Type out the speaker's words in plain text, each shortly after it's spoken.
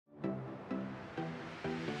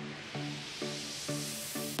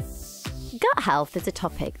Gut health is a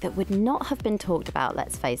topic that would not have been talked about,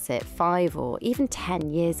 let's face it, 5 or even 10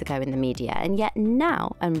 years ago in the media. And yet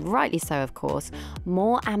now, and rightly so of course,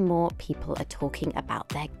 more and more people are talking about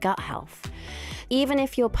their gut health. Even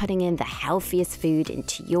if you're putting in the healthiest food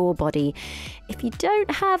into your body, if you don't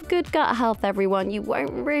have good gut health, everyone, you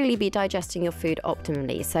won't really be digesting your food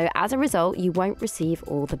optimally. So as a result, you won't receive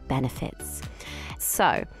all the benefits.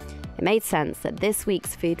 So it made sense that this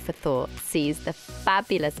week's Food for Thought sees the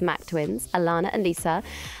fabulous Mac twins, Lana and Lisa.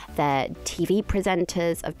 They're TV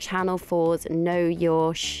presenters of Channel 4's Know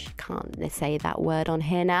Your can't say that word on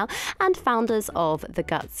here now, and founders of The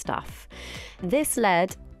Gut Stuff. This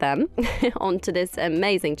led them onto this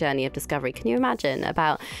amazing journey of discovery. Can you imagine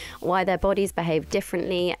about why their bodies behave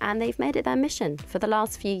differently? And they've made it their mission for the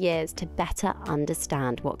last few years to better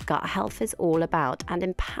understand what gut health is all about and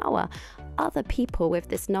empower other people with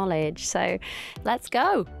this knowledge. So let's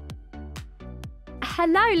go.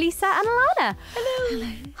 Hello, Lisa and Lana.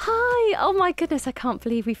 Hello. Hi. Oh my goodness, I can't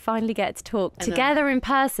believe we finally get to talk together in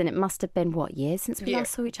person. It must have been, what, years since we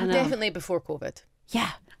last saw each other? Definitely before COVID. Yeah.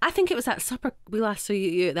 I think it was that supper we last saw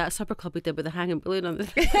you at that supper club we did with the hanging balloon on the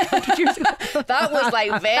 100 years ago. That was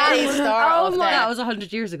like very start of that was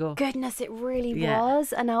 100 years ago. Goodness, it really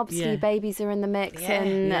was. And obviously babies are in the mix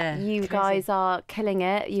and you guys are killing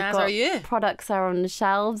it. You've As got are you. Products are on the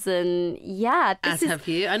shelves and As have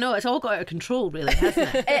you. I know, it's all got out of control really,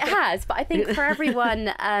 hasn't it? It has, but I think for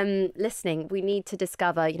everyone listening, we need to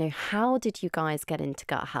discover, how did you guys get into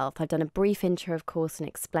gut health? I've done a brief intro, of course, and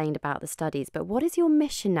explained about the studies, but what is your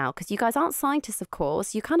mission now? Because you guys aren't scientists, of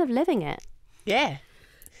course. You're kind of living it. Yeah.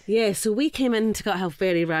 Yeah, so we came into gut health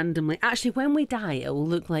very randomly. Actually, when we die, it will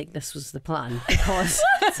look like this was the plan because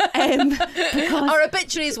our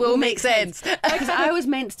obituaries will make sense. Because I was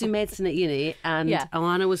meant to do medicine at uni, and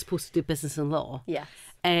Alana was supposed to do business and law. Yeah.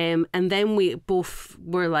 And then we both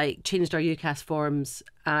were changed our UCAS forms.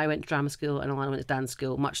 I went to drama school and Alana went to dance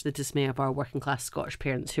school, much to the dismay of our working class Scottish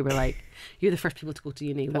parents who were like, you're the first people to go to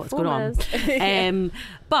uni, what's going on?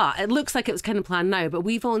 But it looks like it was kind of planned now. But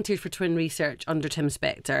we volunteered for twin research under Tim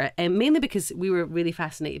Spector, mainly because we were really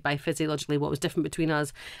fascinated by physiologically what was different between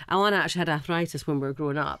us. Alana actually had arthritis when we were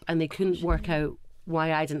growing up and they couldn't work out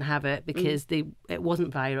why I didn't have it because it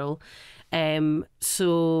wasn't viral. And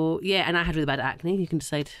I had really bad acne. You can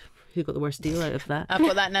decide who got the worst deal out of that. I've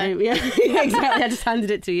got that now. Exactly. I just handed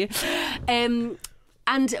it to you. And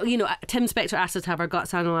Tim Spector asked us to have our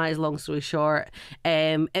guts analysed. Long story short,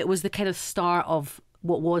 it was the kind of start of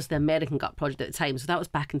what was the American Gut Project at the time. So that was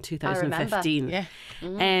back in 2015. Yeah.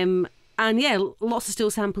 And lots of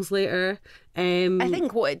stool samples later. I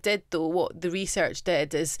think what it did though, what the research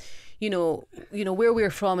did is, where we were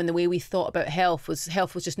from and the way we thought about health was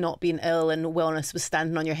just not being ill and wellness was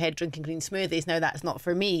standing on your head drinking green smoothies. Now that's not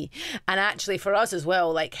for me. And actually for us as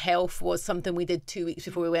well, health was something we did 2 weeks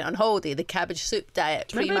before we went on holiday, the cabbage soup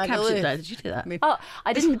diet. Remember the cabbage soup diet? Did you do that? Oh,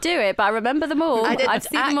 I didn't do it, but I remember them all. I've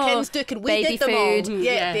seen them all. Atkins, Duke, and we baby did them food. all.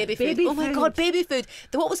 Yeah, baby food. Oh my God, baby food.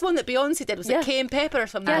 What was one that Beyonce did? Was it cayenne pepper or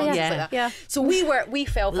something? Like that? Yeah. So we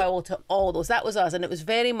fell foul to all those. That was us, and it was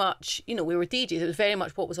very much, we were DJs. It was very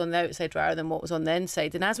much what was on the outside rather than what was on the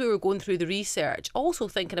inside. And as we were going through the research, also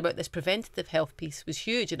thinking about this preventative health piece was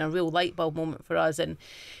huge and a real light bulb moment for us. And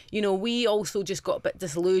we also just got a bit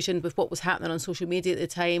disillusioned with what was happening on social media at the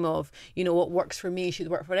time of, what works for me should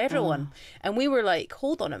work for everyone. And we were like,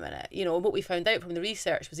 hold on a minute. What we found out from the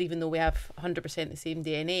research was even though we have 100% the same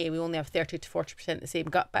DNA, we only have 30 to 40% the same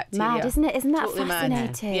gut bacteria. Mad, isn't it? Isn't that totally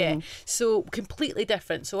fascinating? Mad. Yeah. So completely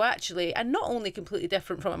different. So actually, and not only completely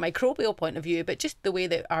different from a microbial point of view, but just the way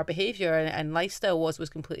that our behaviour and lifestyle was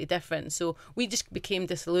completely different. So we just became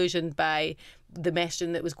disillusioned by the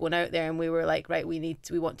messaging that was going out there, and we were like, right, we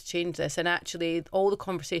want to change this. And actually all the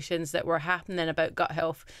conversations that were happening about gut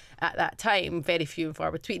health at that time, very few and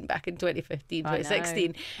far between back in 2015,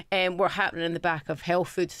 2016, were happening in the back of health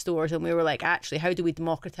food stores. And we were like, actually, how do we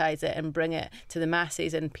democratise it and bring it to the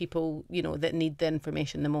masses and people, that need the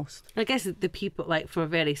information the most? I guess the people, from a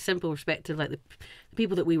very simple perspective, the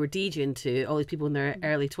people that we were DJing to, all these people in their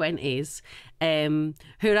early 20s,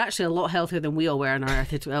 who are actually a lot healthier than we all were in our early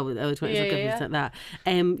 20s, like that.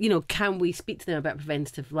 Can we speak to them about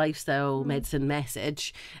preventative lifestyle medicine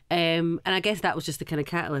message? And I guess that was just the kind of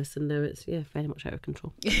catalyst, and now it's very much out of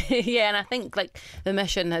control. And I think the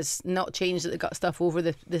mission has not changed at the Gut Stuff over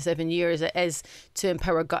the 7 years. It is to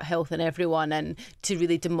empower gut health in everyone and to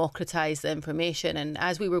really democratise the information. And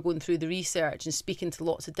as we were going through the research and speaking to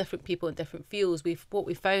lots of different people in different fields, what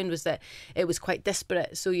we found was that it was quite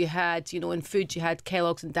disparate. So you had, in food, you had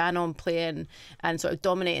Kellogg's and Danone playing and sort of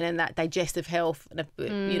dominating in that digestive health, and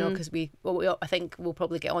you know, because I think we'll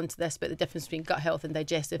probably get onto this, but the difference between gut health and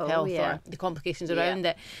digestive health, or the complications around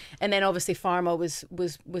it. And then obviously pharma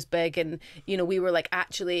was big, and you know, we were like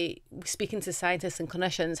actually speaking to scientists and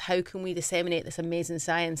clinicians, how can we disseminate this amazing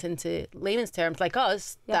science into layman's terms like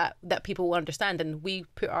us that people will understand, and we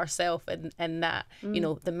put ourselves in that you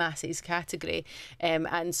know, the masses category.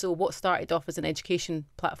 And so what started off as an education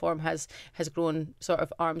platform has grown sort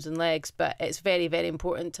of arms and legs, but it's very, very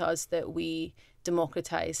important to us that we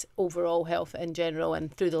democratise overall health in general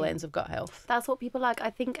and through the lens of gut health. That's what people like. I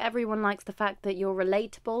think everyone likes the fact that you're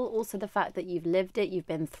relatable, also the fact that you've lived it, you've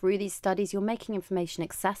been through these studies, you're making information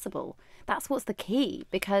accessible. That's what's the key,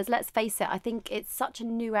 because let's face it, I think it's such a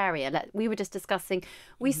new area. We were just discussing,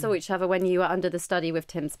 we saw each other when you were under the study with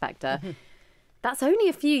Tim Spector. That's only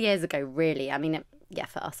a few years ago, really. I mean,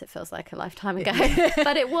 for us, it feels like a lifetime ago,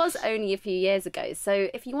 but it was only a few years ago. So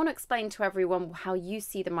if you want to explain to everyone how you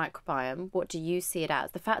see the microbiome, what do you see it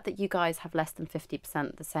as? The fact that you guys have less than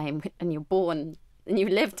 50% the same, and you're born and you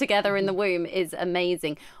live together in the womb, is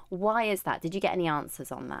amazing. Why is that? Did you get any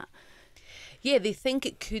answers on that? Yeah, they think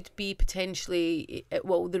it could be potentially,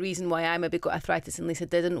 well, the reason why I maybe got arthritis and Lisa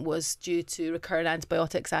didn't was due to recurrent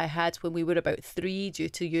antibiotics I had when we were about 3 due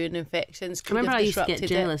to urine infections. I remember I used to get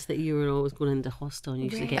jealous that you were always going into hospital and you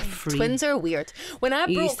used to get free. Twins are weird. When I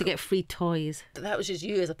used to get free toys. That was just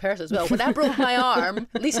you as a person as well. When I broke my arm,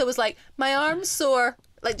 Lisa was like, my arm's sore.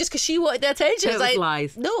 Like, just because she wanted the attention. It was like,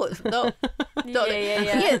 lies. No.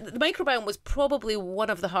 Yeah. The microbiome was probably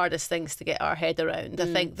one of the hardest things to get our head around. I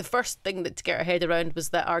think the first thing to get our head around was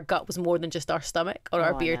that our gut was more than just our stomach or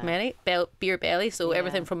our beer belly. So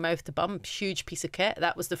everything from mouth to bum, huge piece of kit.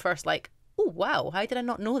 That was the first, like, oh wow, how did I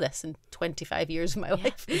not know this in 25 years of my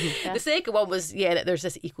life? The second one was that there's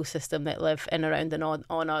this ecosystem that live in, around and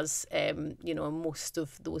on us. You know, most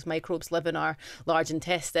of those microbes live in our large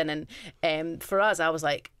intestine, and for us, I was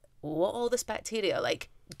like, what, all this bacteria? Like,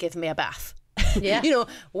 give me a bath. You know,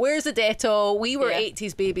 where's the Dettol? We were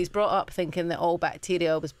 80s babies brought up thinking that all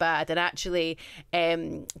bacteria was bad, and actually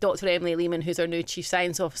Dr. Emily Lehman, who's our new Chief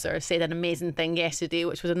Science Officer, said an amazing thing yesterday,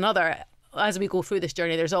 which was another, as we go through this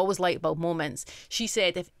journey, there's always light bulb moments. She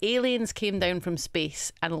said if aliens came down from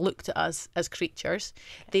space and looked at us as creatures,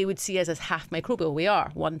 they would see us as half microbial. We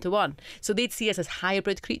are 1-to-1. So they'd see us as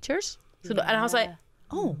hybrid creatures. So, and I was like,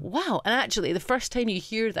 oh, wow. And actually, the first time you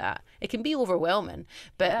hear that, it can be overwhelming.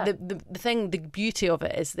 But the beauty of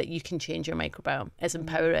it is that you can change your microbiome. It's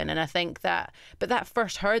empowering. And I think that, but that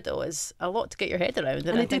first hurdle is a lot to get your head around.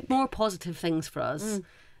 And it did more positive things for us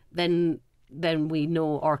than we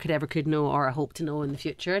know or could know or hope to know in the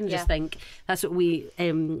future. And just think that's what we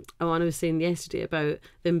Alana was saying yesterday about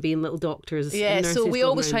them being little doctors. So we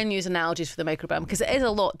always try and use analogies for the microbiome because it is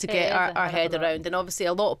a lot to get our head around. And obviously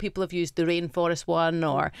a lot of people have used the rainforest one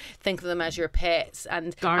or think of them as your pets.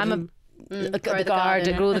 And garden. Grow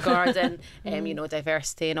the garden, you know,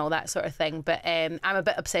 diversity and all that sort of thing. But I'm a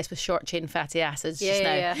bit obsessed with short chain fatty acids just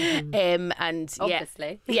now. And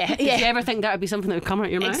obviously, Did you ever think that would be something that would come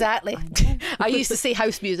out your mouth? Exactly. I used to say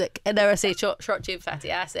house music, and now I say short chain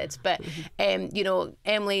fatty acids. But you know,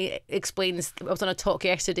 Emily explains. I was on a talk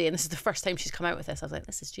yesterday, and this is the first time she's come out with this. I was like,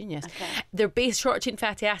 this is genius. Their base short chain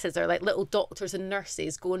fatty acids are like little doctors and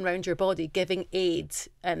nurses going around your body giving aids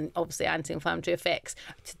and obviously anti-inflammatory effects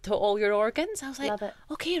to all your organs. I was like,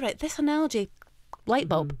 okay, right, this analogy, light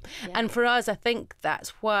bulb. And for us, I think that's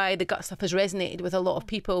why the gut stuff has resonated with a lot of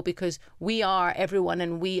people, because we are everyone,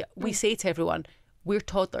 and we say to everyone, we're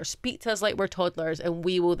toddlers, speak to us like we're toddlers, and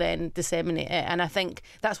we will then disseminate it. And I think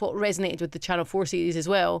that's what resonated with the Channel 4 series as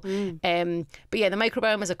well. But yeah, the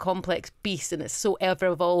microbiome is a complex beast, and it's so ever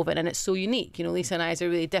evolving, and it's so unique. You know, Lisa and I are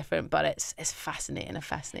really different, but it's fascinating, a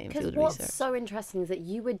fascinating field of research. What's so interesting is that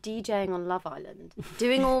you were DJing on Love Island,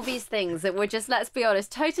 doing all these things that were just, let's be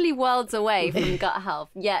honest, totally worlds away from gut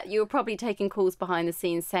health. Yet you were probably taking calls behind the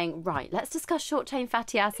scenes saying, right, let's discuss short chain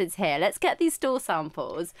fatty acids here. Let's get these store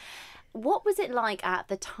samples. What was it like at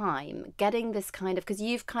the time getting this kind of, because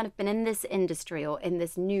you've kind of been in this industry or in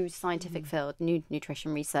this new scientific field, new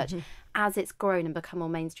nutrition research, as it's grown and become more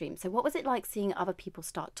mainstream. So what was it like seeing other people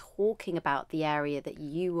start talking about the area that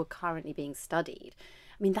you were currently being studied?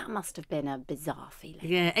 I mean, that must have been a bizarre feeling.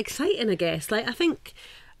 Yeah, exciting, I guess. Like, I think,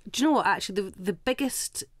 do you know what, actually, the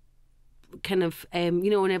biggest kind of you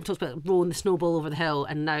know, when everyone talks about rolling the snowball over the hill,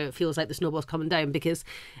 and now it feels like the snowball's coming down, because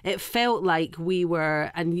it felt like we were,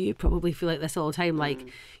 and you probably feel like this all the time, like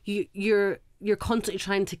you're constantly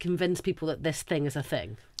trying to convince people that this thing is a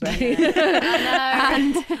thing, right? I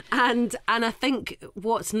know. and I think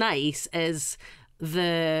what's nice is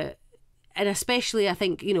the and especially I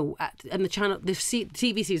think, you know, and the channel, the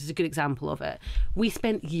TV series is a good example of it. We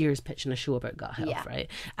spent years pitching a show about gut health, right?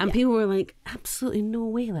 And people were like, absolutely no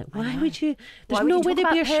way. Like, why would you? There's no way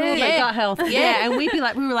there'd be a show about gut health. Yeah, and we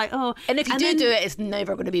were like, oh. And if you do it, it's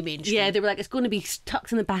never going to be mainstream. Yeah, they were like, it's going to be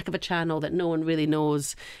tucked in the back of a channel that no one really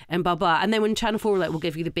knows, and blah blah. And then when Channel 4 were like, we'll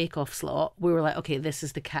give you the Bake Off slot, we were like, okay, this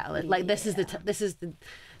is the catalyst. Like, this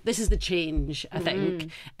is the change, I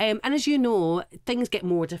think. And as you know, things get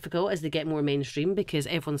more difficult as they get more mainstream because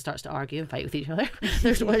everyone starts to argue and fight with each other.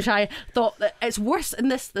 Which I thought that it's worse in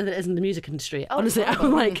this than it is in the music industry. Honestly,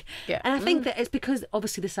 I'm like, and I think that it's because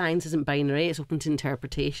obviously the science isn't binary; it's open to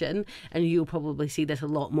interpretation, and you'll probably see this a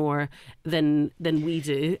lot more than we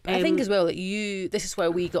do. I think as well that this is why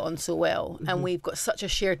we got on so well, and we've got such a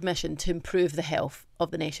shared mission to improve the health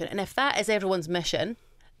of the nation. And if that is everyone's mission,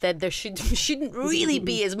 then there shouldn't really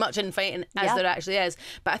be as much infighting as there actually is.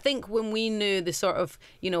 But I think when we knew the sort of,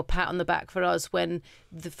 you know, pat on the back for us when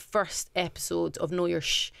the first episode of Know Your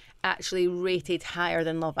Shh actually rated higher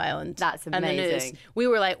than Love Island. That's amazing. And the news, we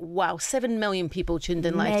were like, wow, 7 million people tuned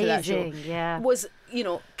in live to that show. Yeah. Was, you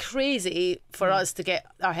know, crazy for us to get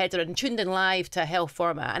our heads around and tuned in live to a health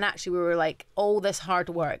format. And actually we were like, all this hard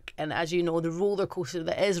work and, as you know, the roller coaster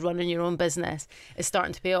that is running your own business is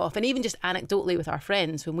starting to pay off. And even just anecdotally with our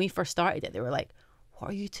friends, when we first started it, they were like,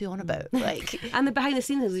 what are you two on about? Like, and the behind the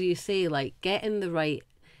scenes, as you say, like getting the right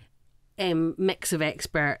mix of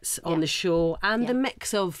experts on the show and the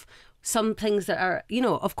mix of some things that are, you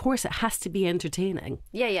know, of course it has to be entertaining.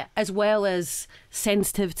 Yeah. As well as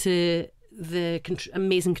sensitive to the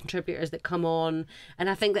amazing contributors that come on.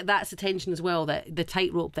 And I think that that's the tension as well, that the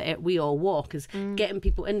tightrope that we all walk is getting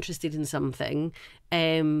people interested in something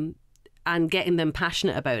and getting them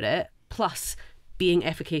passionate about it, plus being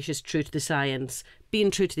efficacious, true to the science,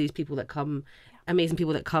 being true to these people that come, amazing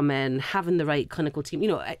people that come in, having the right clinical team. You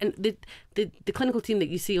know, and the clinical team that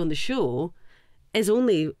you see on the show is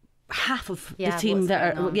only half of the team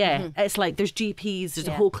that are it's like there's GPs, there's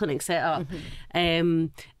a whole clinic set up,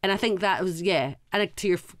 and I think that was and to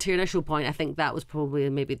your initial point, I think that was probably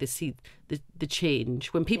maybe the change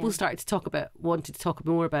when people started to wanted to talk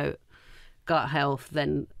more about gut health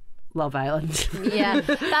than Love Island. Yeah,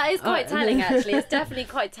 that is quite telling actually. It's definitely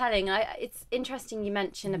quite telling. It's interesting you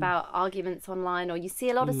mention about arguments online, or you see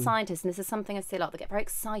a lot of scientists, and this is something I see a lot, that get very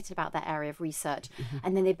excited about their area of research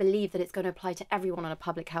and then they believe that it's going to apply to everyone on a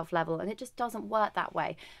public health level, and it just doesn't work that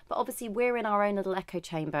way. But obviously we're in our own little echo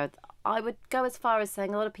chamber. I would go as far as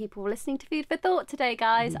saying a lot of people were listening to Food for Thought today,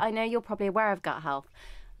 guys. I know you're probably aware of gut health.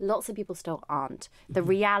 Lots of people still aren't. The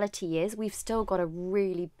reality is we've still got a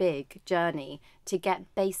really big journey to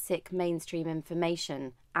get basic mainstream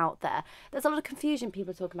information out there. There's a lot of confusion. People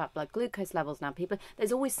are talking about blood glucose levels now.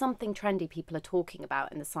 There's always something trendy people are talking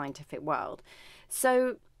about in the scientific world.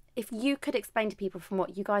 So if you could explain to people from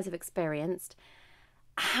what you guys have experienced,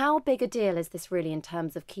 how big a deal is this really in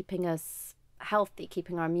terms of keeping us healthy,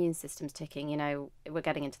 keeping our immune systems ticking? You know, we're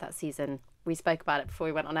getting into that season. We spoke about it before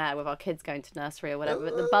we went on air with our kids going to nursery or whatever,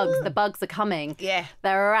 but the bugs are coming. Yeah.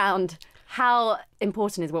 They're around. How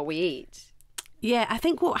important is what we eat? Yeah, I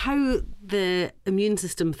think how the immune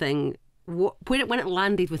system thing, when it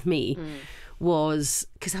landed with me, was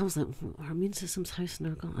because I was like, our immune system's housing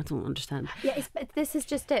our gut. I don't understand. Yeah, this is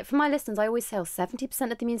just it. For my listeners, I always say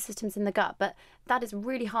 70% of the immune system's in the gut, but that is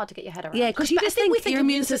really hard to get your head around. Yeah, because you just think we think your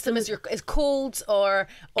immune system is colds or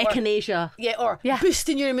echinacea. Yeah, or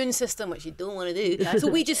boosting your immune system, which you don't want to do. So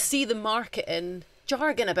we just see the marketing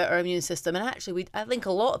jargon about our immune system, and actually I think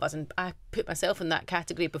a lot of us, and I put myself in that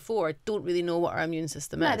category before, don't really know what our immune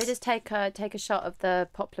system is. No, they just take a shot of the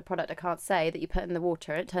popular product I can't say that you put in the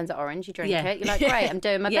water, it turns it orange, you drink it, you're like, great, I'm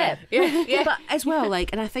doing my bit. Yeah. But as well,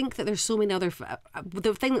 like, and I think that there's so many other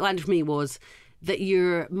the thing that landed for me was that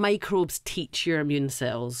your microbes teach your immune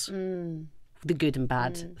cells the good and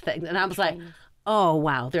bad things, and I was like, oh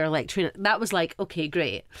wow, they're like training. That was like, okay,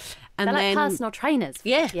 great. And they're then, like personal trainers.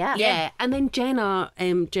 Yeah. And then Jenna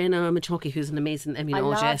Machoki, who's an amazing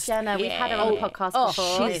immunologist. I love Jenna. We've had her on the podcast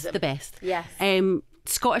before. She's the best. Yes.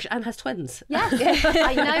 Scottish and has twins. Yeah.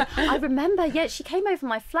 I know. I remember. Yeah, she came over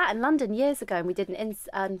my flat in London years ago, and we did an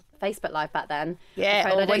Facebook Live back then.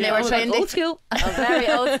 Yeah. When they were trendy. Old school. Very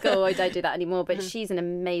old school. I don't do that anymore. But she's an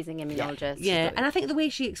amazing immunologist. Yeah. And I think the way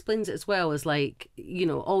she explains it as well is like, you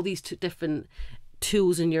know, all these different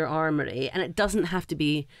tools in your armoury, and it doesn't have to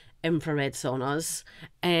be infrared saunas.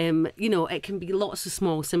 You know, it can be lots of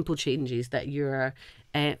small, simple changes that you're.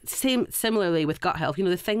 Similarly with gut health, you know,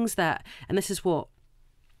 the things that, and this is what,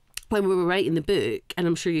 when we were writing the book, and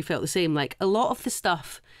I'm sure you felt the same, like a lot of the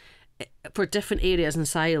stuff for different areas and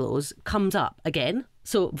silos comes up again.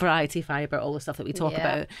 So variety, fibre, all the stuff that we talk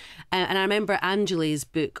about. And I remember Angeli's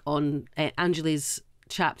book on, Angeli's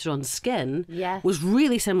chapter on skin was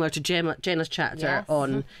really similar to Jenna's chapter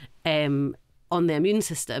on the immune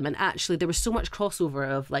system. And actually there was so much crossover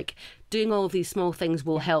of like doing all of these small things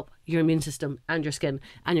will help your immune system and your skin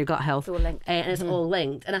and your gut health. It's all linked. And it's all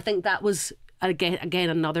linked. And I think that was, again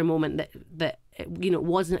another moment that you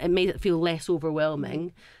know, it made it feel less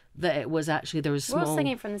overwhelming. That it was actually, there was small... We're all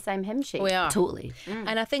singing from the same hymn sheet. We are. Totally.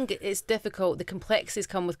 And I think it's difficult. The complexities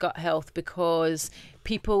come with gut health because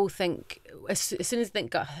people think, as soon as they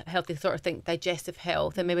think gut health, they sort of think digestive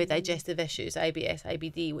health and maybe digestive issues, IBS,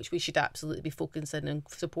 IBD, which we should absolutely be focusing and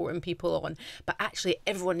supporting people on. But actually,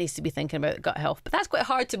 everyone needs to be thinking about gut health. But that's quite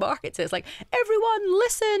hard to market to. It's like, everyone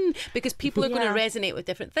listen, because people are going to resonate with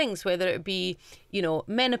different things, whether it be, you know,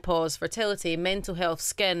 menopause, fertility, mental health,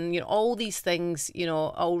 skin, you know, all these things, you know,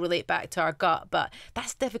 all relate back to our gut. But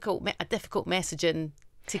that's a difficult messaging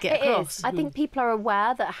to get across. Is. I think people are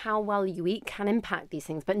aware that how well you eat can impact these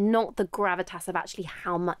things, but not the gravitas of actually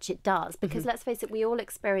how much it does. Because let's face it, we all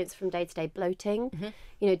experience from day to day bloating,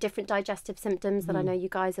 you know, different digestive symptoms that I know you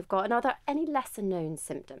guys have got. And are there any lesser known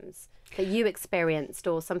symptoms that you experienced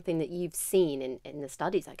or something that you've seen in the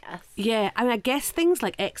studies, I guess? Yeah, I mean, I guess things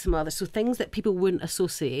like eczema, so things that people wouldn't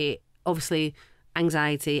associate, obviously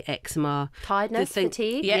anxiety, eczema, tiredness,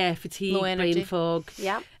 fatigue. Yeah, fatigue, low energy, brain fog.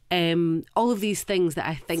 Yeah. All of these things that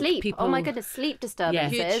I think sleep. people... Oh my goodness, sleep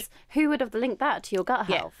disturbances. Huge. Who would have linked that to your gut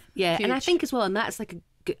health? Yeah, Huge. and I think as well, and that's like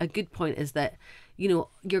a good point, is that, you know,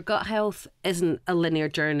 your gut health isn't a linear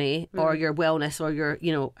journey, or your wellness, or your,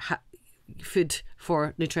 you know, food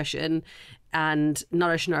for nutrition and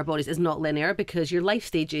nourishing our bodies is not linear, because your life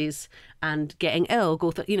stages and getting ill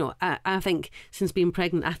go through, you know, I think since being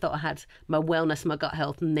pregnant, I thought I had my wellness, my gut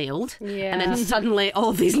health nailed. Yeah. And then suddenly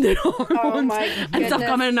all these new hormones and stuff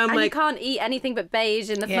coming, and I'm and like... you can't eat anything but beige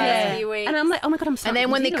in the first few weeks. And I'm like, oh my God, I'm And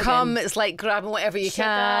then when they again. come, it's like grabbing whatever you Sugar.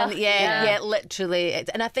 can. Yeah, literally.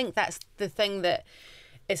 And I think that's the thing that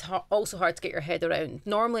is also hard to get your head around.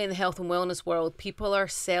 Normally in the health and wellness world, people are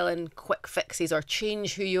selling quick fixes or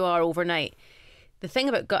change who you are overnight. The thing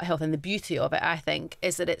about gut health and the beauty of it, I think,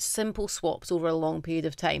 is that it's simple swaps over a long period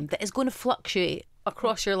of time that is going to fluctuate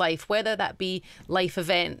across your life, whether that be life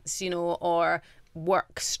events, you know, or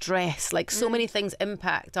work, stress. Like, so many things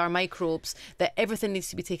impact our microbes that everything needs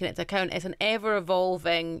to be taken into account. It's an ever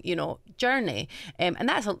evolving, you know, journey. And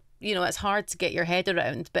that's you know, it's hard to get your head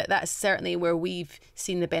around, but that's certainly where we've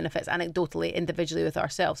seen the benefits anecdotally, individually with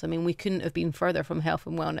ourselves. I mean, we couldn't have been further from health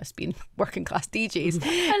and wellness, being working class DJs.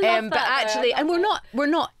 But actually, and we're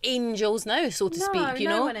not angels now, so to speak, you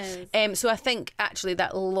know. One is. So I think actually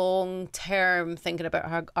that long term thinking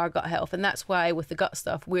about our gut health, and that's why with the gut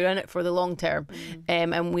stuff, we're in it for the long term.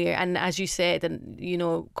 And as you said, and you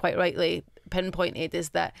know, quite rightly pinpointed, is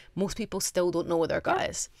that most people still don't know what their gut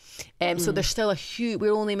is. So there's still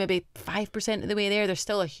we're only maybe 5% of the way there. There's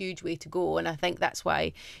still a huge way to go. And I think that's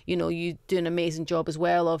why, you know, you do an amazing job as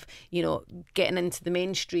well of, you know, getting into the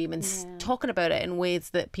mainstream and talking about it in ways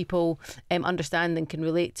that people understand and can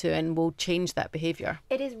relate to, and will change that behaviour.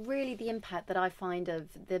 It is really the impact that I find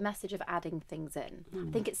of the message of adding things in.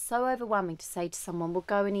 I think it's so overwhelming to say to someone, well,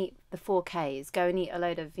 go and eat the 4Ks, go and eat a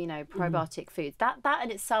load of, you know, probiotic foods. That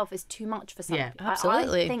in itself is too much for some people.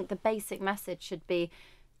 Absolutely. I think the basic message should be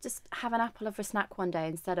just have an apple for a snack one day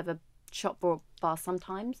instead of a shop bar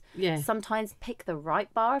sometimes. Sometimes pick the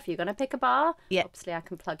right bar if you're going to pick a bar. Obviously I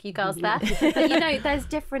can plug you girls there. But you know, there's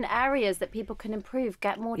different areas that people can improve,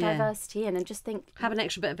 get more diversity in, and just think, have an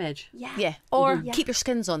extra bit of veg. Or keep your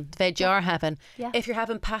skins on the veg you are having. If you're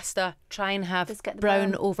having pasta, try and have Just get the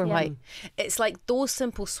brown brown. over white. It's like those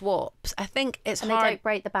simple swaps. I think it's and hard. they don't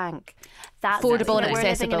break the bank. That's Affordable and we're living in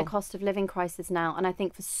accessible. a cost of living crisis now, and I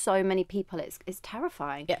think for so many people it's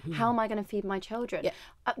terrifying. How am I going to feed my children?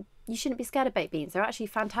 You shouldn't be scared of baked beans. They're actually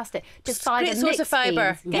fantastic. Just buy great the source of mixed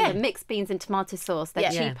fibre. beans. Get the mixed beans and tomato sauce.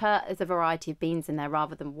 They're cheaper. There's a variety of beans in there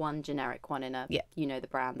rather than one generic one in a, you know, the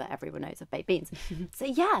brand that everyone knows of baked beans.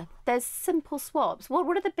 So there's simple swaps.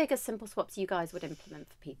 What are the biggest simple swaps you guys would implement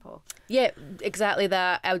for people? Yeah, exactly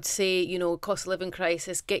that. I would say, you know, cost of living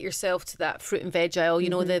crisis, get yourself to that fruit and veg aisle, you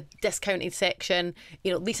know, the discounted section.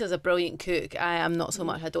 You know, Lisa's a brilliant cook. I am not so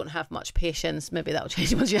much. I don't have much patience. Maybe that'll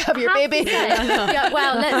change once you have your baby.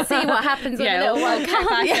 Well, let's see what happens when the little one comes.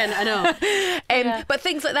 I know. But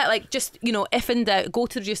things like that, like just, you know, if in doubt, go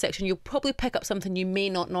to the juice section. You'll probably pick up something you may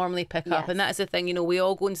not normally pick up. And that is the thing, you know, we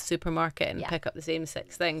all go into the supermarket and pick up the same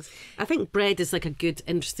 6 things. I think bread is like a good,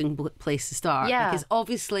 interesting place to start. Because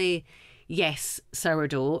obviously, yes,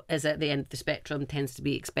 sourdough is at the end of the spectrum, tends to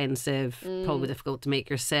be expensive, probably difficult to make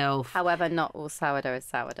yourself. However, not all sourdough is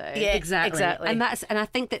sourdough. Yeah, Exactly. And I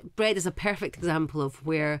think that bread is a perfect example of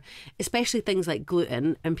where, especially things like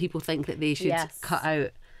gluten, and people think that they should cut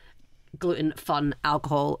out gluten, fun,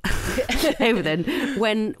 alcohol, everything,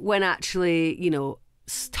 when actually, you know,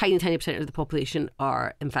 tiny percentage of the population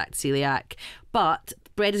are in fact celiac. But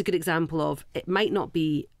bread is a good example of, it might not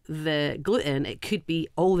be the gluten, it could be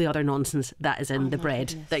all the other nonsense that is in the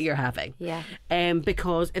bread that you're having. Yeah.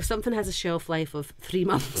 Because if something has a shelf life of 3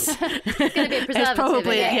 months, It's going to be a preservative. it's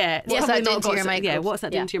probably What's that doing to your microbes? Yeah, what's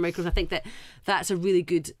that doing to your microbes? I think that's a really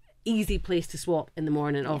good easy place to swap in the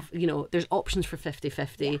morning of, you know, there's options for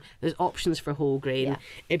 50-50, there's options for whole grain.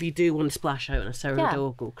 If you do want to splash out on a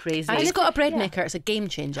sourdough, go crazy. I just got a bread maker. It's a game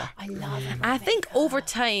changer. I love it. I think over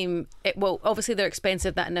time, well, obviously they're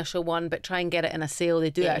expensive, that initial one, but try and get it in a sale.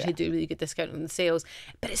 They do actually do really good discount on the sales.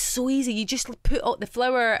 But it's so easy. You just put out the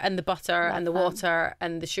flour and the butter and the water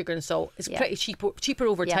and the sugar and salt. It's pretty cheaper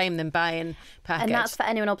over time than buying packets. And that's for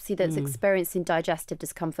anyone obviously that's experiencing digestive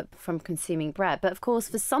discomfort from consuming bread. But of course,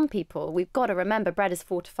 for some people, we've got to remember bread is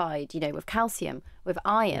fortified, you know, with calcium, with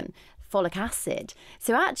iron, folic acid.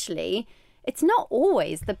 So actually, it's not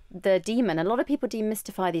always the demon. A lot of people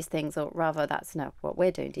demystify these things, or rather that's not what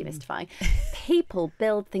we're doing, demystifying. People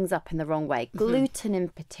build things up in the wrong way. Gluten in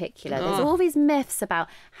particular. There's all these myths about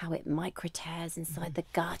how it microtears inside the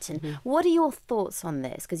gut. And what are your thoughts on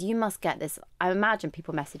this? Because you must get this. I imagine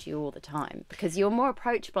people message you all the time because you're more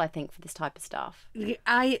approachable, I think, for this type of stuff.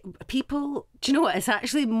 People, do you know what? It's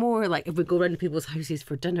actually more like if we go around to people's houses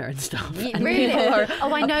for dinner and stuff. And Really? people are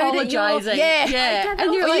I know apologising. Yeah.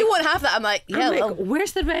 And you're like, like, you won't have that. I'm like, yeah. I'm like,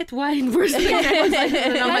 where's the red wine? Where's the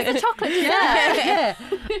and I'm like, the chocolate dessert. yeah.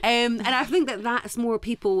 And I think that's more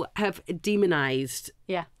people have demonised.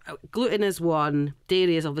 Yeah. Gluten is one,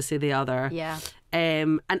 dairy is obviously the other. Yeah.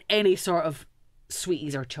 And any sort of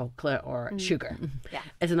sweeties or chocolate or sugar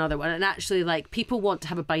is another one. And actually, like, people want to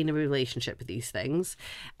have a binary relationship with these things.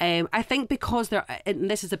 I think because and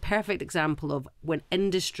this is a perfect example of when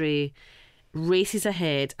industry races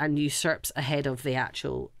ahead and usurps ahead of the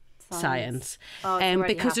actual science.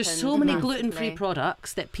 Because there's so many gluten-free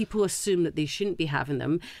products that people assume that they shouldn't be having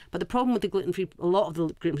them. But the problem with a lot of the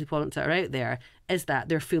gluten-free products that are out there is that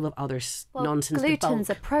they're full of other nonsense. Gluten's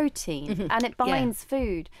a protein and it binds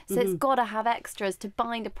food. So it's got to have extras to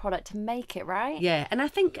bind a product to make it, right? Yeah, and I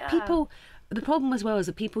think people... The problem as well is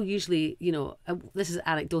that people usually, you know, this is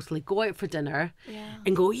anecdotally, go out for dinner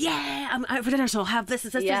and go, I'm out for dinner, so I'll have this.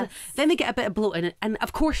 Then they get a bit of bloating, and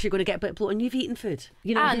of course you're going to get a bit of bloating. You've eaten food,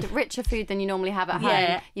 you know, and richer food than you normally have at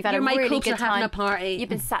home. You've had your a really good time. Having a party. You've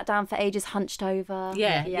been sat down for ages, hunched over.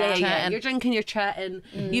 Yeah. You're drinking, you're chatting.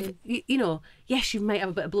 You know, yes, you might have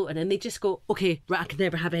a bit of bloating, and they just go, okay, right, I could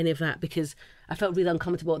never have any of that because I felt really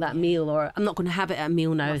uncomfortable at that meal, or I'm not going to have it at a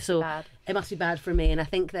meal now, so it must be bad for me. And I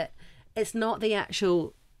think that it's not the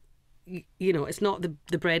actual, you know, it's not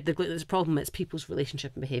the bread, the gluten that's a problem, it's people's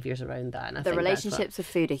relationship and behaviours around that. And I the think relationships with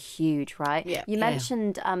food are huge, right? Yeah. You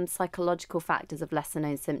mentioned psychological factors of lesser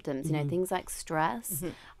known symptoms, you know, things like stress.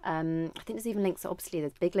 I think there's even links, obviously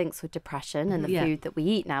there's big links with depression and the food that we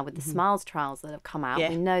eat now with the SMILES trials that have come out.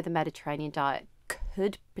 We know the Mediterranean diet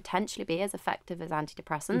could potentially be as effective as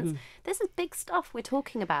antidepressants. This is big stuff we're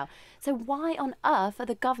talking about. So why on earth are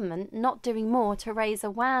the government not doing more to raise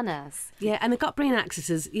awareness? Yeah, and the gut-brain axis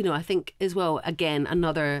is, you know, I think as well, again,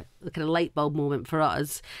 another kind of light bulb moment for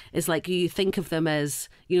us is like you think of them as,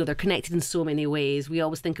 you know, they're connected in so many ways. We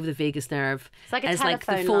always think of the vagus nerve like as like the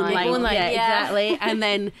telephone phone line. line. Yeah, exactly. And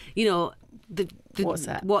then, you know, the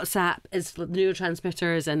WhatsApp is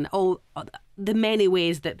neurotransmitters and all the many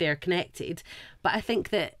ways that they're connected. But I think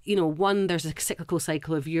that, you know, one, there's a cyclical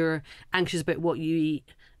cycle of you're anxious about what you eat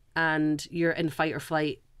and you're in fight or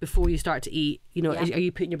flight before you start to eat. You know, are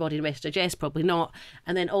you putting your body to rest, digest? Probably not.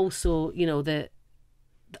 And then also, you know,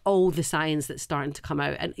 all the science that's starting to come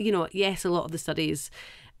out. And, you know, yes, a lot of the studies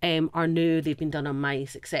are new, they've been done on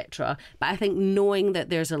mice, etc. But I think knowing that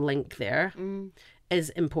there's a link there is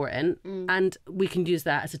important, and we can use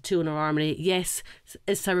that as a tool in our armoury. Yes,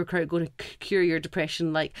 is sauerkraut going to cure your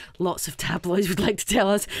depression like lots of tabloids would like to tell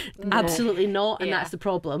us? Absolutely not, and that's the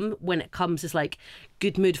problem when it comes to like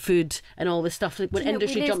good mood food and all this stuff, like when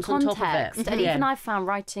industry jumps on top of it. And even I've found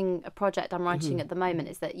writing a project I'm writing at the moment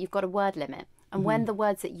is that you've got a word limit. And when the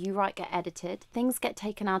words that you write get edited, things get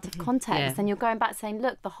taken out of context. And you're going back saying,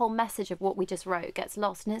 look, the whole message of what we just wrote gets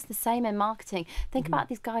lost. And it's the same in marketing. Think about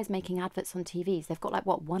these guys making adverts on TVs. They've got like,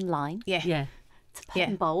 what, one line? Yeah. to put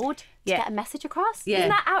in bold to get a message across. Yeah. Isn't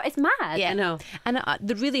that out? It's mad. Yeah, I know. And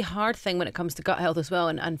the really hard thing when it comes to gut health as well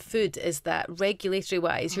and food is that regulatory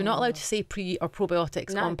wise, you're not allowed to say pre or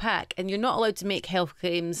probiotics on pack, and you're not allowed to make health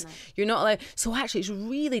claims. You're not allowed. So actually, it's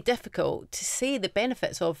really difficult to say the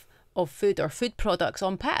benefits of food or food products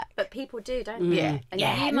on pack. But people do, don't they? Yeah. And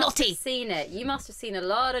Yeah, you must naughty. have seen it. You must have seen a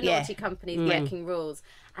lot of naughty companies making rules,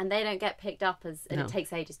 and they don't get picked up and it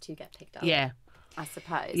takes ages to get picked up. Yeah. I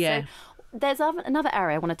suppose. Yeah. So there's another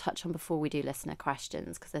area I want to touch on before we do listener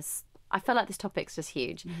questions, because I feel like this topic's just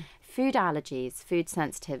huge. Food allergies, food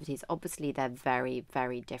sensitivities, obviously they're very,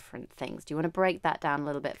 very different things. Do you want to break that down a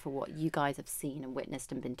little bit for what you guys have seen and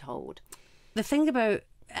witnessed and been told? The thing about,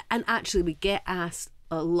 and actually we get asked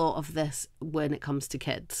a lot of this when it comes to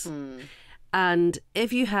kids. And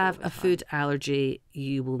if you have a food allergy,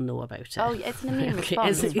 you will know about it. Oh, it's an immune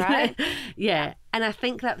response, right? Yeah. And I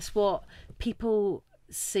think that's what people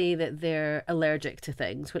say, that they're allergic to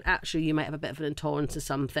things, when actually you might have a bit of an intolerance to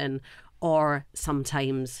something, or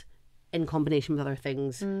sometimes in combination with other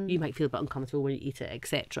things you might feel a bit uncomfortable when you eat it,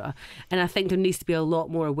 etc. And I think there needs to be a lot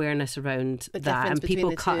more awareness around that, and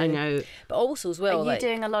people cutting out. But also as well, are you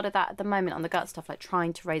doing a lot of that at the moment on the gut stuff, like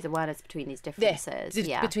trying to raise awareness between these differences?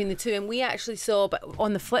 Between the two. And we actually saw, but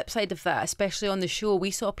on the flip side of that, especially on the show,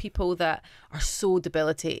 we saw people that are so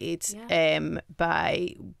debilitated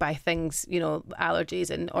by things, allergies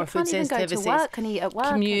and or food sensitivities. Can't even go to work and eat at work.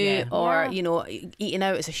 Commute or eating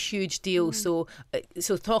out is a huge deal. So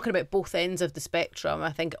talking about both ends of the spectrum,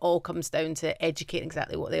 I think it all comes down to educating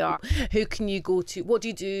exactly what they are. Who can you go to? What do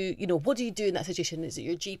you do? What do you do in that situation? Is it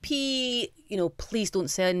your GP? Please don't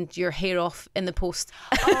send your hair off in the post.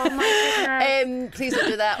 Oh my goodness. Please don't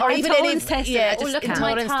do that. Or even intolerance testing. Just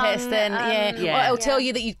intolerance testing. Or it'll tell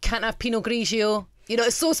you that you can't have Pinot Grigio.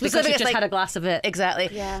 It's so specific. Because you just had a glass of it. Exactly.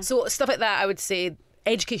 Yeah. So stuff like that, I would say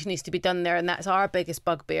education needs to be done there, and that's our biggest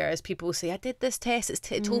bugbear. As people say, I did this test,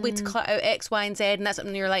 it told me to cut out X, Y, and Z, and that's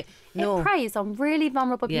something you're like, no. It preys on really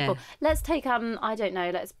vulnerable people. Let's take I don't know,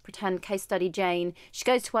 let's pretend case study Jane. She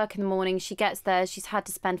goes to work in the morning, she gets there, she's had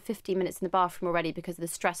to spend 15 minutes in the bathroom already because of the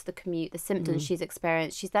stress of the commute, the symptoms she's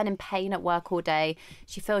experienced. She's then in pain at work all day.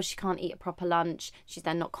 She feels she can't eat a proper lunch. She's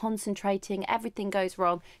then not concentrating. Everything goes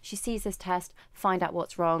wrong. She sees this test, find out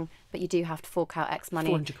what's wrong, but you do have to fork out X money.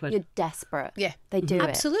 400 quid. You're desperate. Yeah. They do it.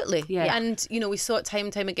 Absolutely. Yeah. And, we saw it time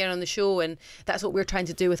and time again on the show, and that's what we're trying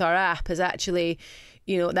to do with our app, is actually,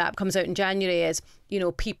 that app comes out in January, is,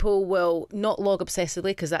 people will not log obsessively,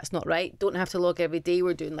 because that's not right. Don't have to log every day.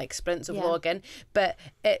 We're doing like sprints of logging. But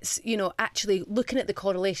it's, actually looking at the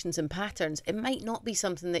correlations and patterns. It might not be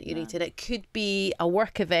something that you're eating. It could be a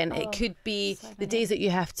work event. It could be the days that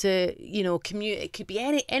you have to, commute. It could be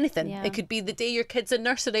anything. Yeah. It could be the day your kid's in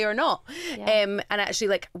nursery or not. And actually,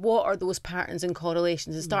 like, what are those patterns and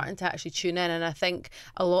correlations, and starting to actually tune in. And I think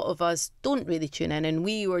a lot of us don't really tune in, and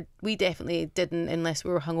we definitely didn't, unless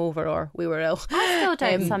we were hungover or we were ill. I still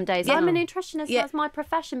don't some days. I'm a nutritionist, that's my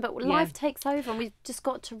profession, but life takes over, and we've just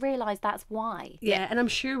got to realise that's why. Yeah, and I'm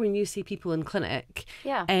sure when you see people in clinic,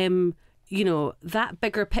 that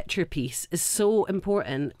bigger picture piece is so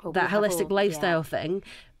important, that holistic lifestyle thing,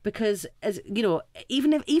 because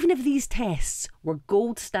even if these tests were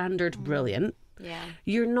gold standard brilliant,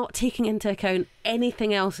 you're not taking into account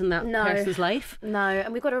anything else in that person's life. No,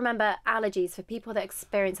 and we've got to remember, allergies, for people that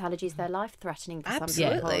experience allergies, they're life-threatening for some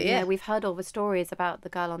people. Absolutely, we've heard all the stories about the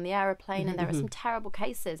girl on the aeroplane, and there are some terrible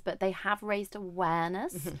cases, but they have raised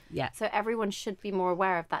awareness. So everyone should be more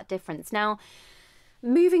aware of that difference. Now,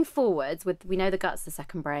 moving forwards, we know the gut's the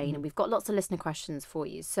second brain, and we've got lots of listener questions for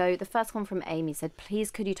you. So the first one from Amy said, please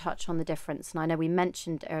could you touch on the difference? And I know we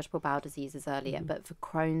mentioned irritable bowel diseases earlier, but for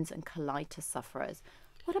Crohn's and colitis sufferers,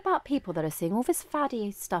 what about people that are seeing all this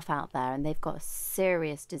fatty stuff out there and they've got a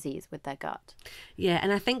serious disease with their gut? Yeah,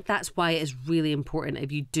 and I think that's why it is really important,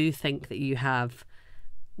 if you do think that you have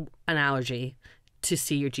an allergy, to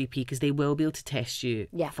see your GP, because they will be able to test you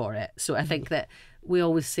for it. So I think that we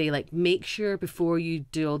always say, like, make sure before you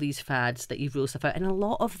do all these fads that you've ruled stuff out. And a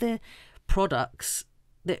lot of the products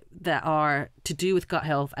that are to do with gut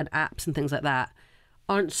health and apps and things like that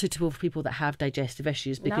aren't suitable for people that have digestive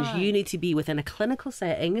issues, because you need to be within a clinical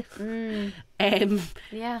setting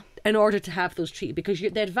in order to have those treated, because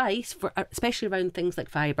the advice, for especially around things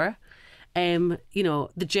like fibre,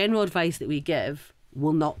 the general advice that we give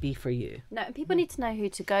will not be for you. No, and people need to know who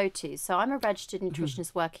to go to. So I'm a registered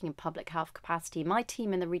nutritionist working in public health capacity. My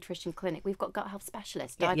team in the Nutrition Clinic, we've got gut health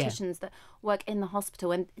specialists, dietitians that work in the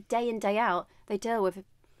hospital, and day in, day out, they deal with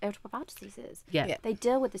irritable bowel diseases. They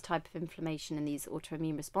deal with this type of inflammation and these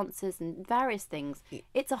autoimmune responses and various things.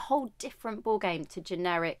 It's a whole different ballgame to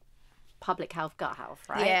generic public health, gut health,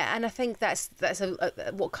 right? Yeah, and I think that's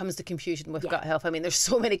what comes to confusion with gut health. I mean, there's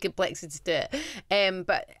so many complexities to it.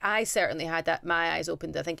 But I certainly had my eyes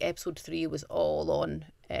opened. I think episode 3 was all on,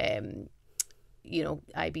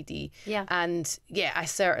 IBD. Yeah. And I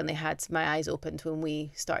certainly had my eyes opened when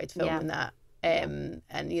we started filming that. And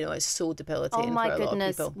it's so debilitating. Oh my for a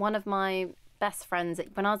goodness! lot of people. One of my best friends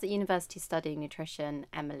when I was at university studying nutrition,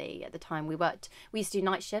 Emily, at the time we used to do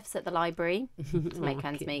night shifts at the library to make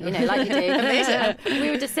ends meet, like you do. Amazing.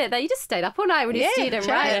 We would just sit there. You just stayed up all night when you're a student,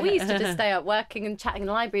 right? We used to just stay up working and chatting in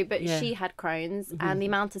the library, but she had Crohn's, and the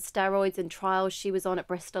amount of steroids and trials she was on at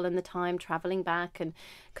Bristol in the time, travelling back, and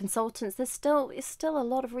consultants, it's still a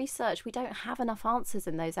lot of research. We don't have enough answers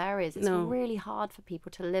in those areas. It's really hard for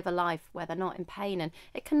people to live a life where they're not in pain, and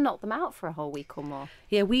it can knock them out for a whole week or more.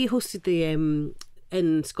 Yeah, we hosted the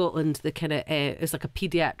in Scotland, the kind of it was like a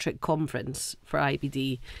paediatric conference for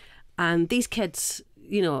IBD, and these kids,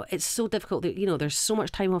 it's so difficult that there's so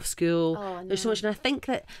much time off school. There's so much, and I think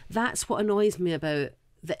that's what annoys me about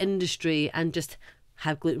the industry and just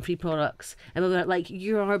have gluten-free products, and like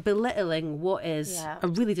you are belittling what is a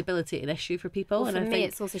really debilitating issue for people. Well, and for me,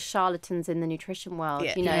 it's also charlatans in the nutrition world,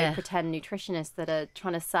 pretend nutritionists that are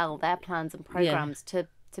trying to sell their plans and programs to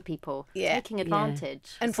people, taking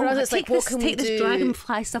advantage. And for us, it's like, what can we do? Take this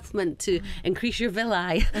dragonfly supplement to increase your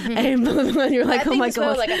villi. And you're like, oh my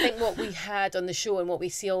God. I think what we had on the show and what we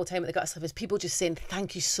see all the time at the gut stuff is people just saying,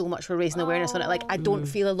 thank you so much for raising awareness on it. Like, I don't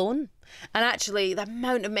feel alone. And actually, the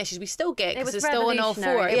amount of messages we still get, because it's still on all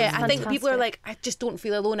 4. Yeah, I think people are like, I just don't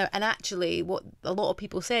feel alone now. And actually, what a lot of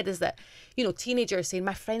people said is that, teenagers saying,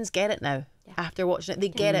 my friends get it now. After watching it, they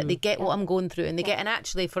get it. They get what I'm going through, and they get. And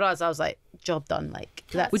actually, for us, I was like, job done. Like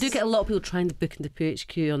we do get a lot of people trying to book into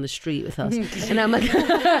PHQ on the street with us, and I'm like,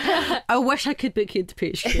 I wish I could book you into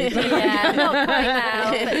PHQ. Not quite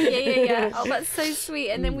now. But yeah. Oh, that's so sweet.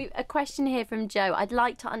 And then a question here from Joe. I'd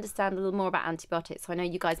like to understand a little more about antibiotics. So I know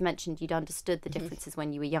you guys mentioned you'd understood the differences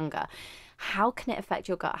when you were younger. How can it affect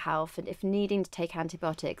your gut health? And if needing to take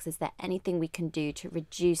antibiotics, is there anything we can do to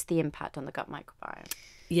reduce the impact on the gut microbiome?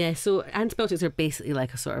 Yeah, so antibiotics are basically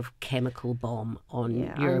like a sort of chemical bomb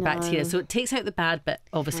on your bacteria. So it takes out the bad, but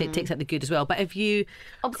obviously it takes out the good as well. But if you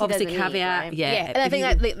obviously caveat, right? And I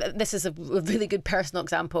think that this is a really good personal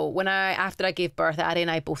example. After I gave birth, Ari and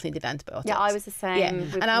I both needed antibiotics. Yeah, I was the same.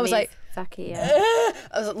 And I was like, Zaki, I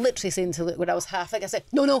was literally saying to Luke when I was half, like I said,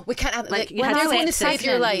 no, we can't have it. Like, they're going to save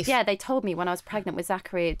your life. Yeah, they told me when I was pregnant with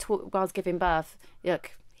Zachary, while I was giving birth,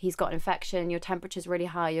 look, he's got an infection, your temperature's really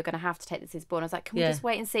high, you're going to have to take this as born. I was like, can we just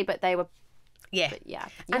wait and see? But they were... And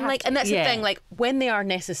that's the thing, like when they are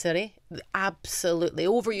necessary, absolutely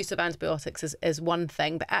overuse of antibiotics is one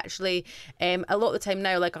thing, but actually a lot of the time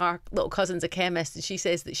now, like our little cousin's a chemist, and she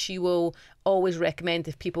says that she will always recommend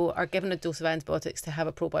if people are given a dose of antibiotics to have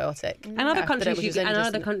a probiotic. And other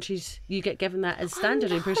countries you get given that as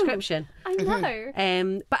standard in prescription. I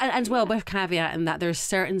know. But as well, with caveating that there's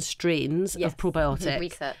certain strains of probiotics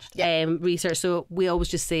research. So we always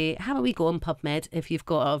just say, how about we go on PubMed if you've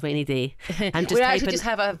got a rainy day, and just just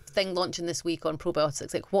have a thing launching this week on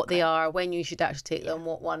probiotics, like what they are, when you should actually take them,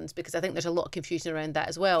 what ones, because I think there's a lot of confusion around that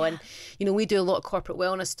as well. And we do a lot of corporate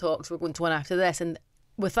wellness talks. We're going to one after this, and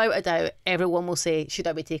without a doubt, everyone will say, should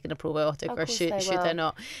I be taking a probiotic or should I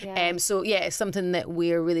not? It's something that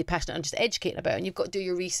we're really passionate on just educating about, and you've got to do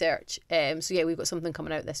your research. We've got something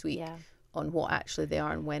coming out this week on what actually they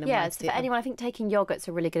are and when and when to take for anyone, I think taking yogurt's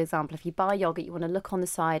a really good example. If you buy yogurt, you want to look on the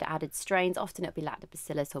side, added strains. Often it'll be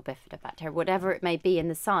lactobacillus or bifidobacteria, whatever it may be in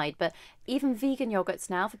the side. But even vegan yogurts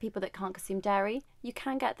now, for people that can't consume dairy, you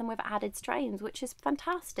can get them with added strains, which is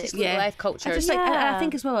fantastic. Just life culture. I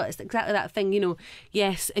think as well, it's exactly that thing,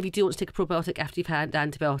 yes, if you do want to take a probiotic after you've had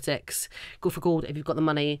antibiotics, go for gold if you've got the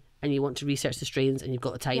money and you want to research the strains and you've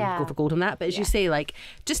got the time, go for gold on that. But as you say, like,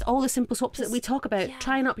 just all the simple swaps that we talk about,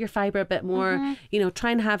 try and up your fibre a bit more,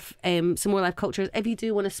 try and have some more live cultures. If you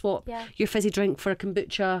do want to swap your fizzy drink for a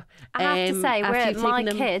kombucha. I have to say, my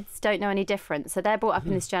kids don't know any different. So they're brought up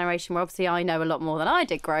in this generation where obviously I know a lot more than I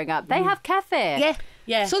did growing up. They have kefir.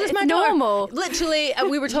 Yeah. So does my normal. daughter. Literally,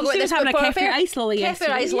 we were talking about this having a kefir ice lolly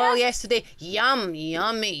yesterday. Kefir ice lolly yesterday. Yummy.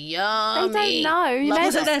 They don't know. You may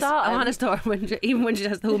as well start. Alana's daughter, even when she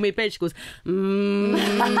has the homemade bread, she goes, she's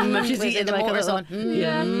eating the like motors on.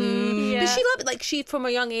 Yeah. But she loved it. Like, she from a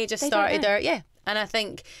young age has started her. And I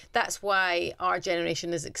think that's why our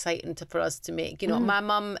generation is exciting for us to make. You know, my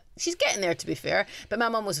mum, she's getting there, to be fair, but my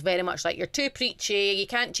mum was very much like, you're too preachy, you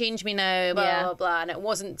can't change me now, blah, blah, blah. And it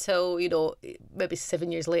wasn't till, you know, maybe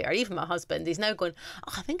 7 years later, even my husband, he's now going,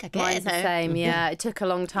 oh, I think I get it now. The same, yeah. It took a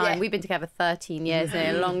long time. We've been together 13 years,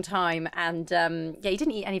 a long time. And he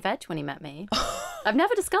didn't eat any veg when he met me. I've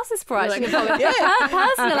never discussed this before, actually.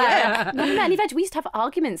 Personally. Never met any veg. We used to have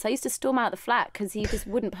arguments. I used to storm out the flat because he just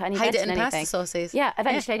wouldn't put any veg in anything. Pasta sauces. Yeah,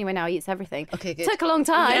 eventually anyway now he eats everything. Okay, good. Took a long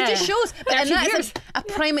time. It just shows. And that's a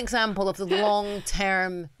prime example of the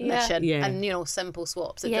long-term mission and, you know, simple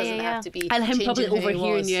swaps. It doesn't have to be and him probably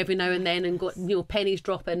overhearing you you every now and then and got, you know, pennies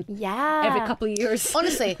dropping Yeah. every couple of years.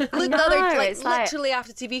 Honestly, look, the other, like, literally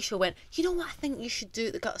after the TV show went, you know what I think you should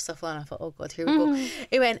do? The gut stuff, Lana. I thought, oh God, here we go.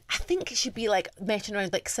 He went, I think it should be like mentioned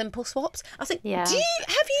around like simple swaps. I was like, have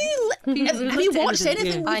you watched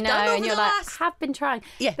anything we've I know, done over and you're the like, last... have been trying.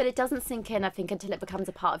 Yeah. But it doesn't sink in, I think, until it becomes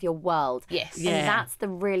a part of your world. Yes. And that's the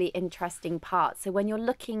really interesting part. So when you're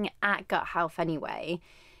looking at gut health anyway,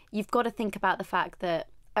 you've got to think about the fact that,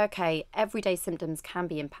 okay, everyday symptoms can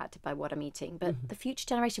be impacted by what I'm eating, but the future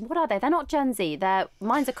generation, what are they? They're not Gen Z.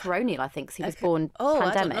 Mine's a coronial, I think, because he was born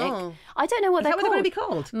pandemic. I don't know what they're Is that what they're going to be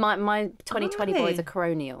called? My 2020 boy is a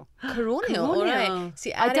coronial. Coronial, all right.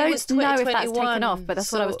 See, I don't know if that's taken off, but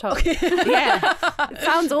that's what I was told. Okay. It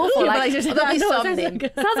sounds awful. There'll be something.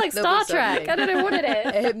 Sounds like Star Trek. I don't know what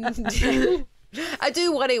it is. I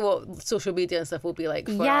do worry what social media and stuff will be like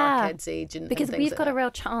for our kids' age because and we've like got that. a real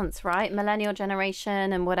chance, right? Millennial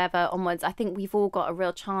generation and whatever onwards. I think we've all got a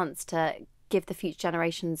real chance to give the future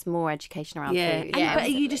generations more education around food.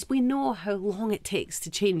 But we know how long it takes to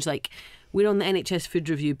change. Like, we're on the NHS Food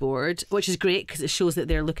Review Board, which is great because it shows that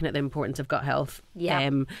they're looking at the importance of gut health.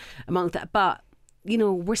 Among that, but you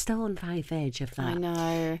know, we're still on 5 veg of that. I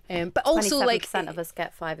know. But also, 27% of us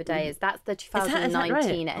get 5 a day. That's the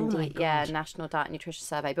 2019 National Diet and Nutrition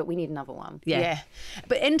Survey, but we need another one. Yeah.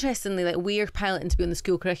 But interestingly, like, we're piloting to be on the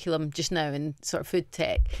school curriculum just now in sort of food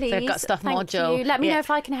tech. Please, so I've got stuff thank module. you. Let me know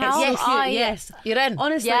if I can help. Yes, you're in.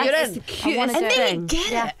 Honestly, Yes. you're It's in. the cutest And they thing.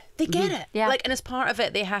 get it. They get it. Yeah. Like, and as part of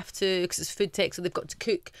it, they have to, because it's food tech, so they've got to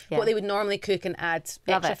cook Yeah. what they would normally cook and add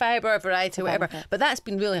Love extra it. fibre, variety, whatever. benefit. But that's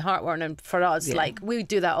been really heartwarming for us. Like, we would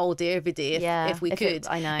do that all day, every day if we could.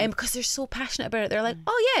 I know. Because they're so passionate about it. They're like,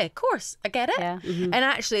 oh yeah, of course, I get it. Yeah. And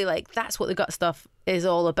actually, like, that's what the gut stuff is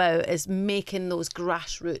all about, is making those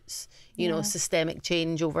grassroots, you know, systemic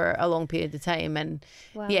change over a long period of time. And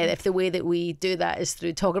if the way that we do that is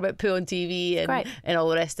through talking about poo on TV and all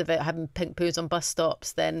the rest of it, having pink poos on bus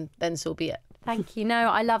stops, then so be it. Thank you. No,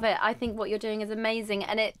 I love it. I think what you're doing is amazing,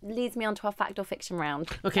 and it leads me on to our fact or fiction round.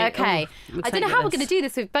 Okay. I don't know how we're going to do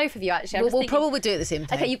this with both of you, actually. We'll probably do it at the same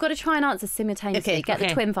time. Okay, you've got to try and answer simultaneously. Okay, Get the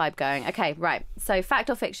twin vibe going. Okay, right. So,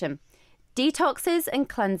 fact or fiction? Detoxes and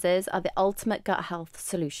cleansers are the ultimate gut health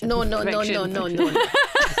solution. No. Great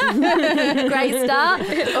start.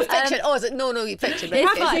 Oh, fiction. Is it? No, fiction. You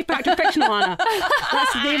have to say fact or fiction, Lana.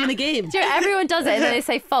 That's the name of the game. Do you know, everyone does it and then they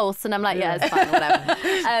say false, and I'm like, yeah, it's fine, whatever.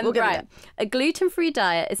 We'll give it right. A gluten-free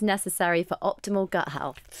diet is necessary for optimal gut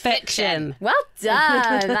health. Fiction. Well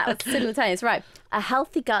done. That was simultaneous. Right. A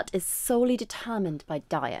healthy gut is solely determined by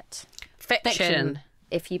diet. Fiction.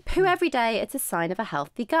 If you poo every day, it's a sign of a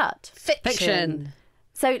healthy gut. Fiction.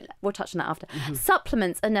 So we'll touch on that after.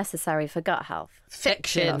 Supplements are necessary for gut health.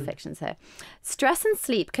 Fiction. A lot of fictions here. Stress and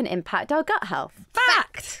sleep can impact our gut health.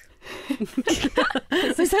 Fact.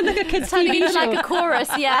 It sounds like a kid's Turning TV into show. like a chorus,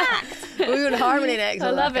 yeah. We're in harmony next. I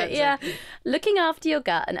love it, yeah. Looking after your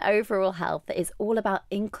gut and overall health is all about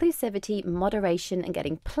inclusivity, moderation, and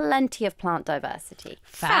getting plenty of plant diversity.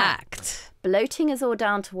 Fact. Bloating is all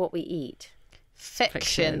down to what we eat.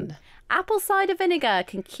 Fiction. Apple cider vinegar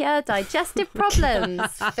can cure digestive problems.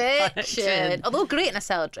 Fiction. Although great in a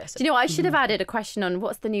salad dressing. Do you know what? I should have added a question on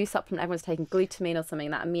what's the new supplement everyone's taking, glutamine or something,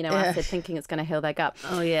 that amino acid, thinking it's going to heal their gut.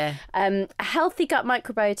 Oh, yeah. A healthy gut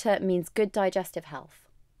microbiota means good digestive health.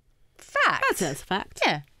 Fact. That's a fact.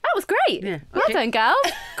 Yeah. That was great. Yeah. Well done, girls.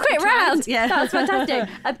 Quick round. Yeah. That was fantastic.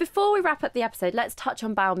 Before we wrap up the episode, let's touch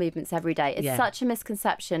on bowel movements every day. It's such a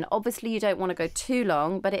misconception. Obviously, you don't want to go too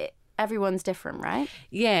long, but everyone's different, right?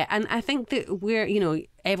 Yeah, and I think that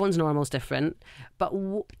everyone's normal is different, but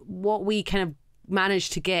what we kind of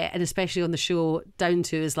managed to get, and especially on the show, down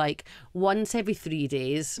to is like once every 3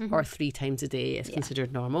 days or 3 times a day is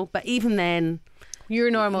considered normal. But even then, Your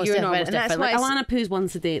normal is different. And that's why Alana poos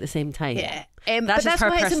once a day at the same time. Yeah. That's just her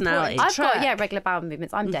why it's personality. important to I've got track. regular bowel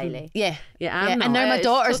movements. I'm daily. Yeah. I'm not. And now my It's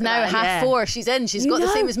daughter's talking now about it. half 4. She's in. She's got the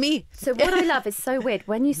same as me. So what I love is so weird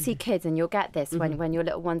when you see kids, and you'll get this when your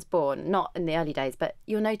little one's born, not in the early days, but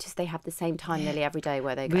you'll notice they have the same time nearly every day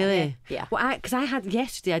where they go. Really? Yeah. Well, because I had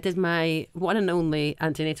yesterday, I did my one and only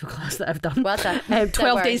antenatal class that I've done. Well done.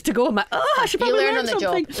 12 days to go. I'm like, I should You probably learn learn on the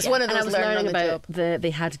something. job. It's one of And I those was learn on learning the about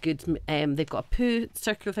they had good. They've got a poo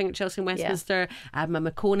circular thing at Chelsea and Westminster. I had my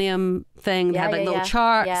meconium thing. They had like little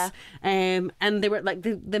charts. Yeah. And they were like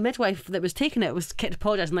the midwife that was taking it was kept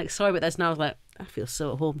apologising, like, sorry about this. And I was like, I feel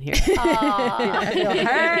so at home here. I feel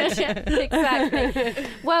hurt. Exactly.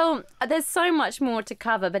 Well, there's so much more to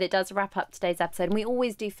cover, but it does wrap up today's episode. And we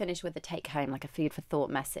always do finish with a take home, like a food for thought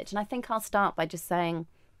message. And I think I'll start by just saying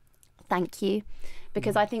thank you,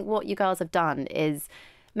 because I think what you girls have done is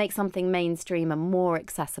make something mainstream and more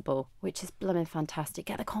accessible, which is blooming fantastic.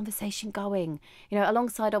 Get the conversation going, you know,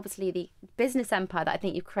 alongside obviously the business empire that I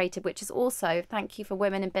think you've created, which is also thank you for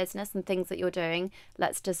women in business and things that you're doing.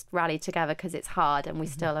 Let's just rally together, because it's hard and we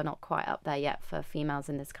still are not quite up there yet for females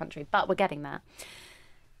in this country, but we're getting there.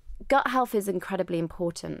 Gut health is incredibly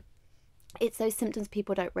important. It's those symptoms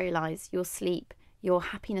people don't realise: your sleep, your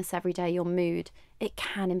happiness every day, your mood. It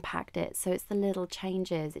can impact it. So it's the little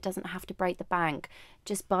changes. It doesn't have to break the bank.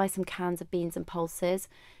 Just buy some cans of beans and pulses.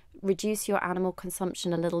 Reduce your animal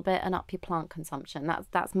consumption a little bit and up your plant consumption.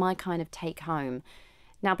 That's my kind of take home.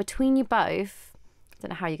 Now, between you both, I don't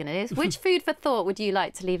know how you're going to do this. Which food for thought would you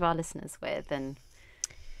like to leave our listeners with? And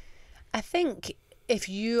I think if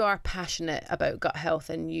you are passionate about gut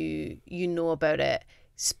health and you know about it,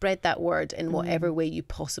 spread that word in whatever way you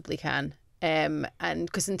possibly can. And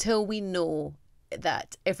because until we know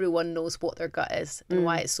that everyone knows what their gut is and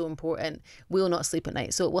why it's so important, we'll not sleep at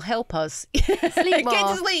night. So it will help us sleep more. get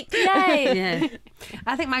to sleep. Yay! Yeah.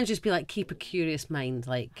 I think mine would just be like, keep a curious mind.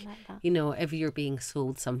 Like that. you know, if you're being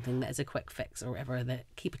sold something that is a quick fix or whatever, that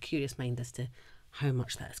keep a curious mind as to how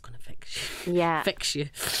much that is going to fix you. Yeah. Fix you.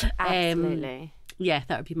 Absolutely. Yeah,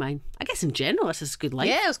 that would be mine. I guess in general, it's just a good life.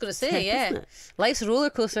 Yeah, I was going to say, tip, yeah. isn't it? Life's a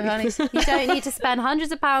roller coaster, honeys. You don't need to spend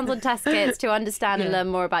hundreds of pounds on test kits to understand and learn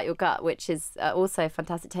more about your gut, which is also a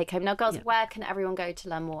fantastic take home. Now, girls, where can everyone go to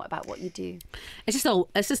learn more about what you do? It's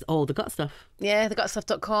just all the gut stuff. Yeah,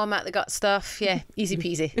 thegutstuff.com, at the gut stuff. Yeah, easy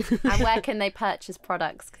peasy. And where can they purchase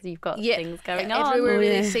products? Because you've got things going on. Everywhere,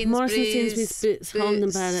 really. Morrison's, Sainsbury's, Boots, Holland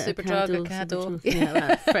and Barrett, Superdrug, Ocado. Ocado. Yeah,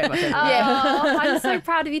 that's pretty much it. Oh, I'm so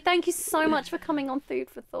proud of you. Thank you so much for coming on Food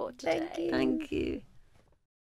for Thought today. Thank you.